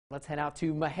Let's head out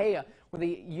to Mahia, where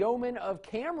the Yeomen of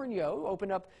Cameron YOE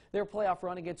opened up their playoff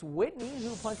run against Whitney,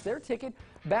 who punched their ticket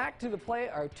back to the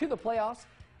playoffs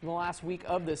in the last week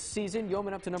of the season.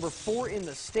 Yeomen up to number 4 in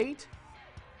the state,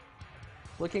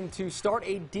 looking to start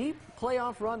a deep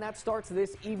playoff run that starts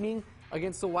this evening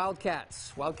against the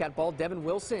Wildcats. Wildcat ball, Devin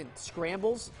Wilson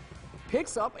scrambles,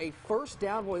 picks up a first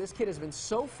down. Boy, this kid has been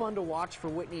so fun to watch for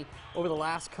Whitney over the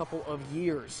last couple of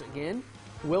years. Again,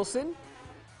 Wilson,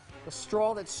 the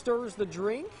straw that stirs the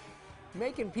drink,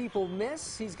 making people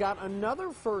miss. He's got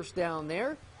another first down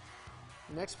there.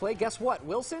 Next play, guess what?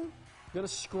 Wilson going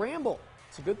to scramble.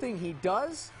 It's a good thing he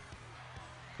does,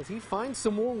 because he finds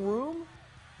some more room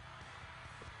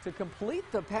to complete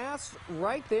the pass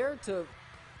right there to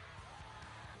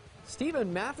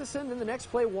Steven Matheson. Then the next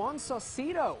play, Juan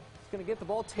Saucedo is going to get the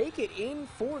ball, take it in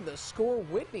for the score.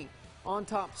 Whitney on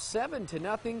top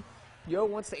 7-0. YOE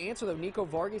wants to answer, though. Nico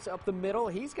Vargas up the middle.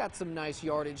 He's got some nice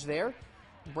yardage there.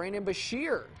 Brandon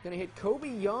Bashir going to hit Kobe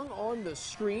Young on the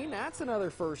screen. That's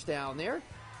another first down there.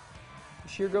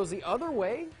 Bashir goes the other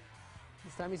way.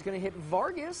 This time he's going to hit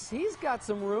Vargas. He's got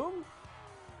some room.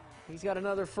 He's got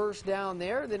another first down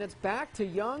there. Then it's back to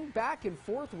Young. Back and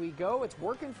forth we go. It's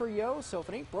working for YOE, so if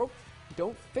it ain't broke,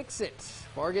 don't fix it.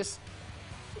 Vargas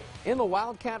in the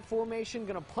Wildcat formation,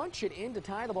 going to punch it in to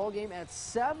tie the ball game at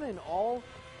 7-all.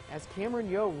 As Cameron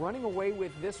YOE running away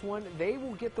with this one, they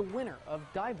will get the winner of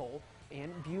Diboll and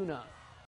Buna.